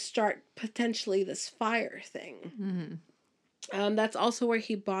to start potentially this fire thing. Mm-hmm. That's also where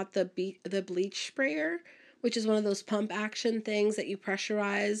he bought the bleach sprayer, which is one of those pump action things that you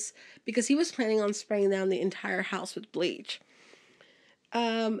pressurize, because he was planning on spraying down the entire house with bleach.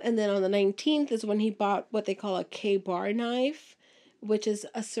 And then on the 19th is when he bought what they call a K-bar knife, which is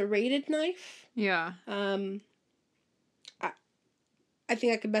a serrated knife. Yeah. I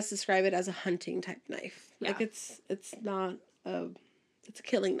think I could best describe it as a hunting type knife. Yeah. Like it's not it's a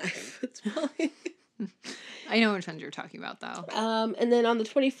killing knife. It's probably... I know which ones you're talking about, though. And then on the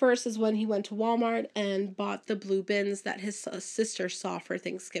 21st is when he went to Walmart and bought the blue bins that his sister saw for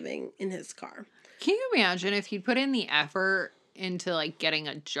Thanksgiving in his car. Can you imagine if he'd put in the effort into, like, getting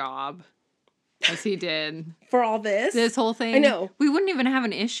a job, as he did for all this whole thing? I know. We wouldn't even have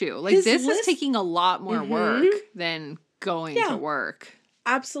an issue. Like, this is taking a lot more work than going to work.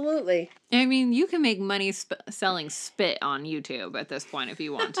 Absolutely. I mean, you can make money selling spit on YouTube at this point if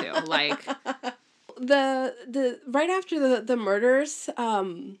you want to. Like, the right after the murders,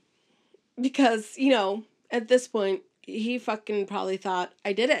 because at this point he fucking probably thought,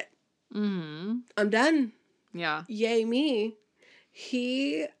 I did it. Mm-hmm. I'm done. Yeah. Yay me.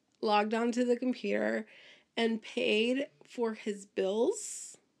 He logged onto the computer and paid for his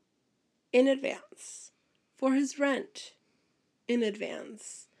bills in advance, for his rent in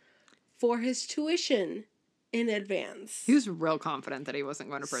advance, for his tuition in advance. He was real confident that he wasn't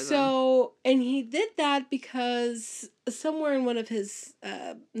going to prison. So, and he did that because somewhere in one of his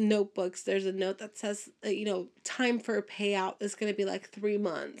notebooks, there's a note that says, time for a payout is going to be like 3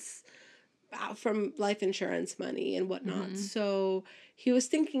 months from life insurance money and whatnot. Mm-hmm. So he was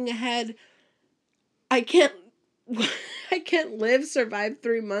thinking ahead. I can't survive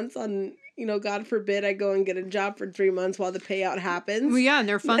 3 months on, God forbid I go and get a job for 3 months while the payout happens. Well, yeah, and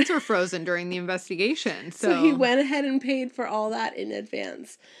their funds were frozen during the investigation. So he went ahead and paid for all that in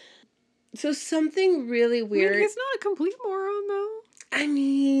advance. So something really weird. I mean, he's not a complete moron, though. I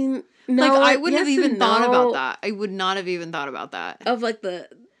mean, no. Like, I wouldn't have even thought about that. I would not have even thought about that. Of, like, the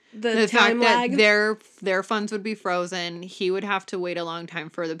time fact lag. That their funds would be frozen. He would have to wait a long time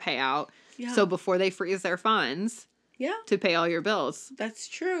for the payout. Yeah. So before they freeze their funds, to pay all your bills. That's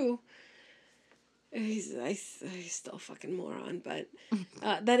true. He's still a fucking moron, but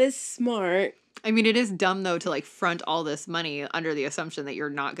that is smart. I mean, it is dumb, though, to, like, front all this money under the assumption that you're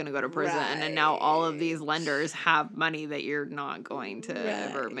not going to go to prison. Right. And now all of these lenders have money that you're not going to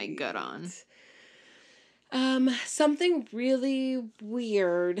ever make good on. Something really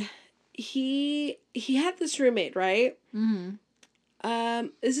weird. He had this roommate, right? Mm-hmm.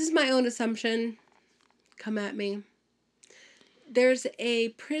 This is my own assumption. Come at me. There's a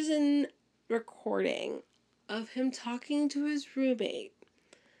prison recording of him talking to his roommate,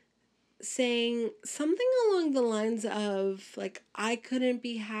 saying something along the lines of, like, I couldn't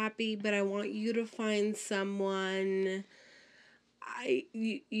be happy, but I want you to find someone.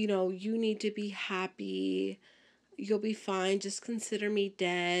 You need to be happy. You'll be fine. Just consider me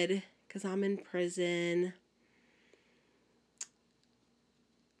dead because I'm in prison.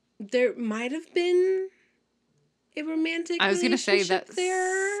 There might have been a romantic I was going to say that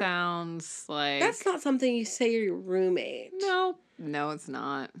there. Sounds like... That's not something you say to your roommate. No, it's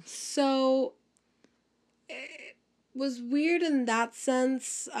not. So, it was weird in that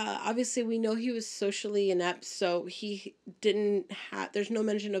sense. Obviously, we know he was socially inept, so he didn't have... There's no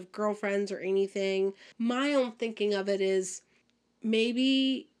mention of girlfriends or anything. My own thinking of it is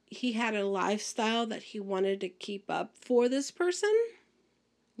maybe he had a lifestyle that he wanted to keep up for this person.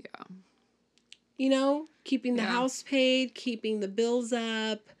 Yeah. Keeping the house paid, keeping the bills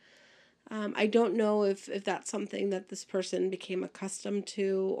up. I don't know if that's something that this person became accustomed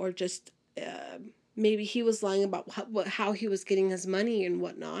to, or just maybe he was lying about how he was getting his money and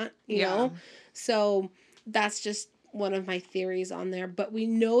whatnot, you know? So that's just one of my theories on there. But we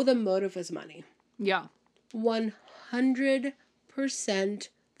know the motive was money. Yeah. 100%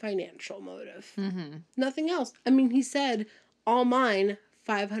 financial motive. Mm-hmm. Nothing else. I mean, he said, all mine,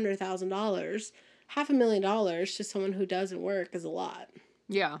 $500,000. $500,000 to someone who doesn't work is a lot.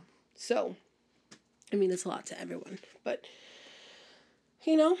 Yeah. So, I mean, it's a lot to everyone. But,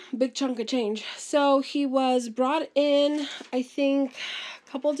 big chunk of change. So, he was brought in, I think,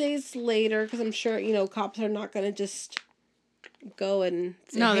 a couple days later, because I'm sure, cops are not going to just go and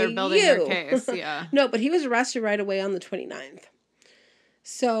say, no, they're building their case, yeah. No, but he was arrested right away on the 29th.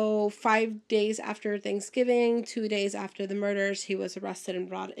 So 5 days after Thanksgiving, 2 days after the murders, he was arrested and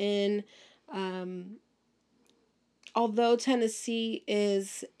brought in. Although Tennessee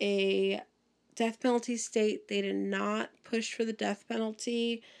is a death penalty state, they did not push for the death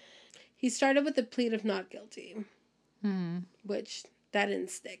penalty. He started with a plea of not guilty, which that didn't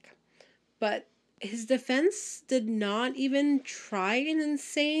stick. But his defense did not even try an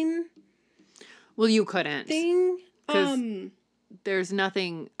insane Well, you couldn't. thing. There's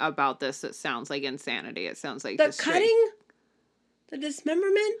nothing about this that sounds like insanity. It sounds like the cutting, the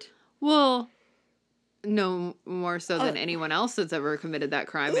dismemberment. Well, no more so than anyone else that's ever committed that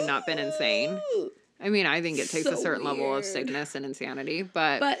crime and not been insane. I mean, I think it takes a certain level of sickness and insanity,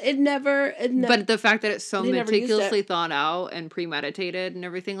 but it never. But the fact that it's so meticulously thought out and premeditated and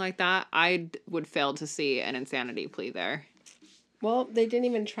everything like that, I would fail to see an insanity plea there. Well, they didn't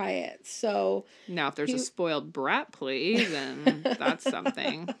even try it, so... Now, if there's a spoiled brat plea, then that's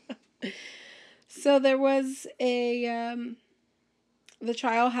something. So there was a... the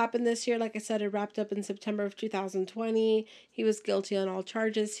trial happened this year. Like I said, it wrapped up in September of 2020. He was guilty on all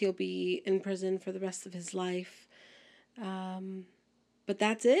charges. He'll be in prison for the rest of his life. But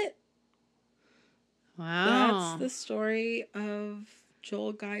that's it. Wow. That's the story of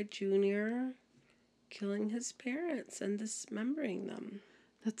Joel Guy Jr. killing his parents and dismembering them.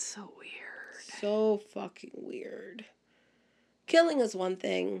 That's so weird. So fucking weird. Killing is one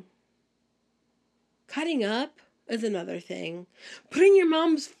thing. Cutting up is another thing. Putting your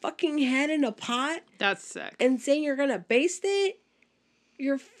mom's fucking head in a pot. That's sick. And saying you're gonna baste it.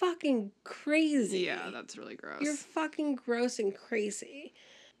 You're fucking crazy. Yeah, that's really gross. You're fucking gross and crazy.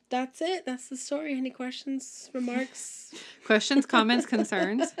 That's it. That's the story. Any questions, remarks? Questions, comments,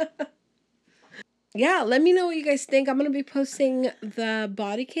 concerns? Yeah, let me know what you guys think. I'm going to be posting the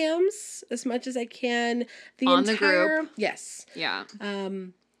body cams as much as I can. On the group. Yes. Yeah.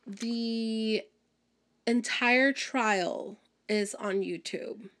 The entire trial is on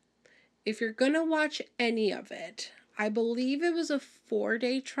YouTube. If you're going to watch any of it, I believe it was a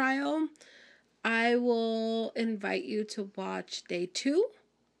 4-day trial. I will invite you to watch day 2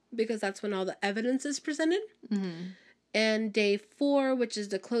 because that's when all the evidence is presented. Mm-hmm. And day 4, which is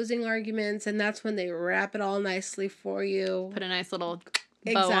the closing arguments, and that's when they wrap it all nicely for you. Put a nice little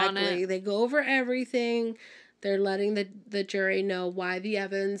bow on it. Exactly. They go over everything. They're letting the jury know why the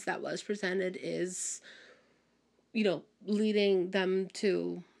evidence that was presented is, leading them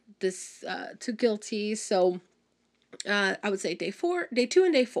to this, to guilty. So, I would say day 2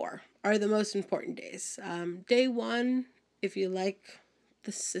 and day 4 are the most important days. Day 1, if you like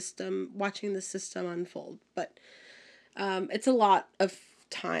the system, watching the system unfold, but it's a lot of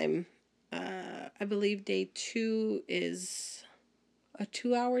time. I believe day 2 is a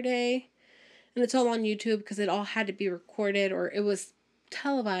 2-hour day, and it's all on YouTube because it all had to be recorded or it was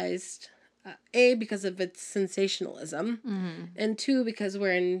televised. A, because of its sensationalism, and 2, because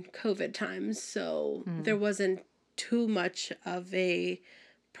we're in COVID times, so there wasn't too much of a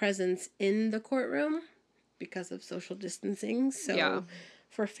presence in the courtroom because of social distancing. So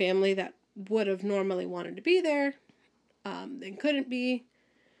for family that would have normally wanted to be there, and couldn't be,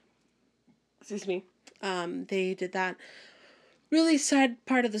 they did that. Really sad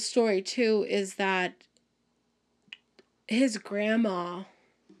part of the story too is that his grandma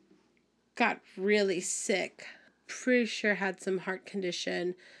got really sick. Pretty sure had some heart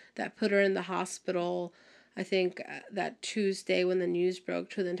condition that put her in the hospital. I think that Tuesday when the news broke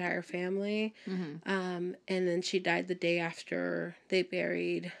to the entire family. And then she died the day after they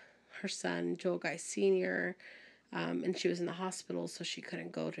buried her son, Joel Guy Sr., and she was in the hospital, so she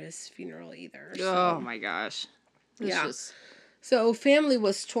couldn't go to his funeral either. Oh, my gosh. So family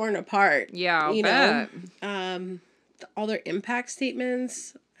was torn apart. Yeah, I'll bet. All their impact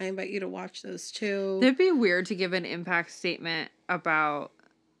statements, I invite you to watch those too. It'd be weird to give an impact statement about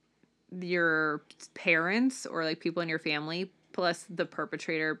your parents or like people in your family plus the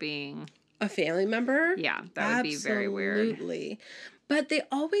perpetrator being a family member. Yeah, that would be very weird. Absolutely. But they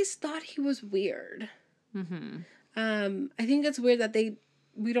always thought he was weird. I think it's weird that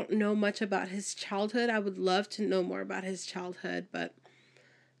we don't know much about his childhood. I would love to know more about his childhood, but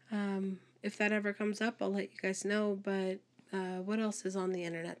if that ever comes up, I'll let you guys know. But what else is on the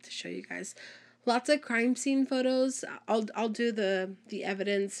internet to show you guys? Lots of crime scene photos. I'll do the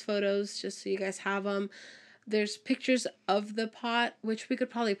evidence photos just so you guys have them. There's pictures of the pot, which we could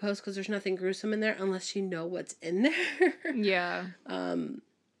probably post because there's nothing gruesome in there unless you know what's in there. Yeah.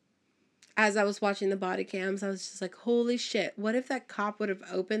 As I was watching the body cams, I was just like, holy shit, what if that cop would have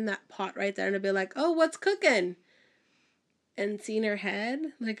opened that pot right there and it'd be like, oh, what's cooking? and seen her head.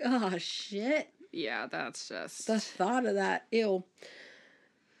 Like, oh, shit. Yeah, that's just... The thought of that. Ew.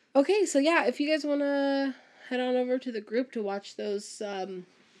 Okay, so yeah, if you guys want to head on over to the group to watch those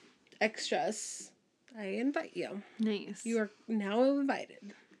extras, I invite you. Nice. You are now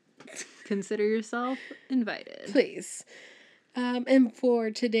invited. Consider yourself invited. Please. And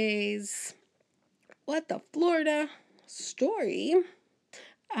for today's What the Florida story,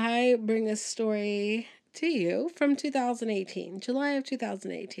 I bring a story to you from 2018, July of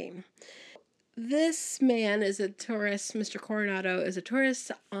 2018. This man is a tourist. Mr. Coronado is a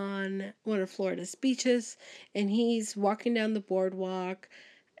tourist on one of Florida's beaches, and he's walking down the boardwalk,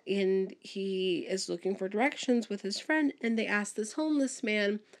 and he is looking for directions with his friend, and they ask this homeless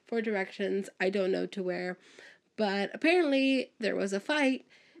man for directions. I don't know to where, but apparently there was a fight,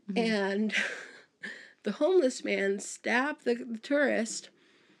 and the homeless man stabbed the tourist,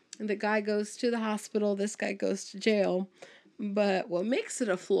 and the guy goes to the hospital. This guy goes to jail. But what makes it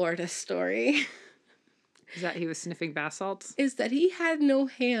a Florida story is that he was sniffing bath salts? Is that he had no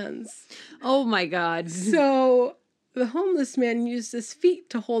hands. Oh my God. So the homeless man used his feet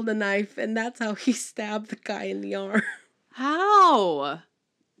to hold a knife, and that's how he stabbed the guy in the arm. How?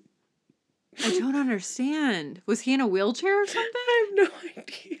 I don't understand. Was he in a wheelchair or something? I have no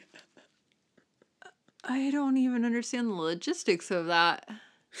idea. I don't even understand the logistics of that.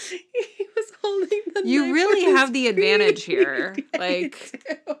 He was holding the knife. You really have the advantage feet. here. Yeah, Like,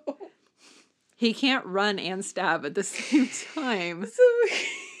 he can't run and stab at the same time.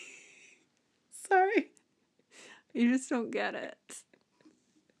 Sorry. You just don't get it.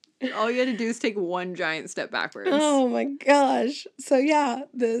 All you had to do is take one giant step backwards. Oh my gosh. So yeah,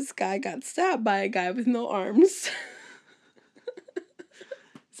 this guy got stabbed by a guy with no arms.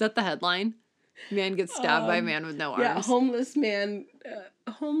 Is that the headline? Man gets stabbed by a man with no arms. Yeah, homeless man,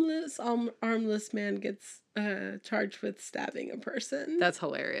 armless man gets charged with stabbing a person. That's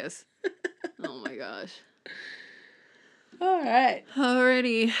hilarious. Oh my gosh. All right.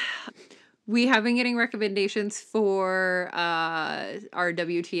 Alrighty. We have been getting recommendations for our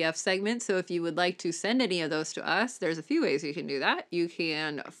WTF segment, so if you would like to send any of those to us, there's a few ways you can do that. You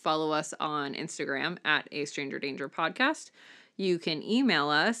can follow us on Instagram at A Stranger Danger Podcast. You can email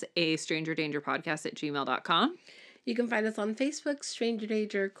us astrangerdangerpodcast@gmail.com. You can find us on Facebook, Stranger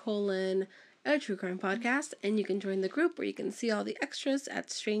Danger, a true crime podcast, and you can join the group where you can see all the extras at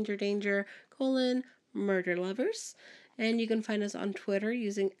Stranger Danger, Murder Lovers. And you can find us on Twitter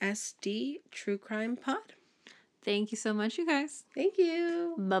using SD True Crime Pod. Thank you so much, you guys. Thank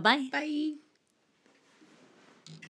you. Bye-bye. Bye.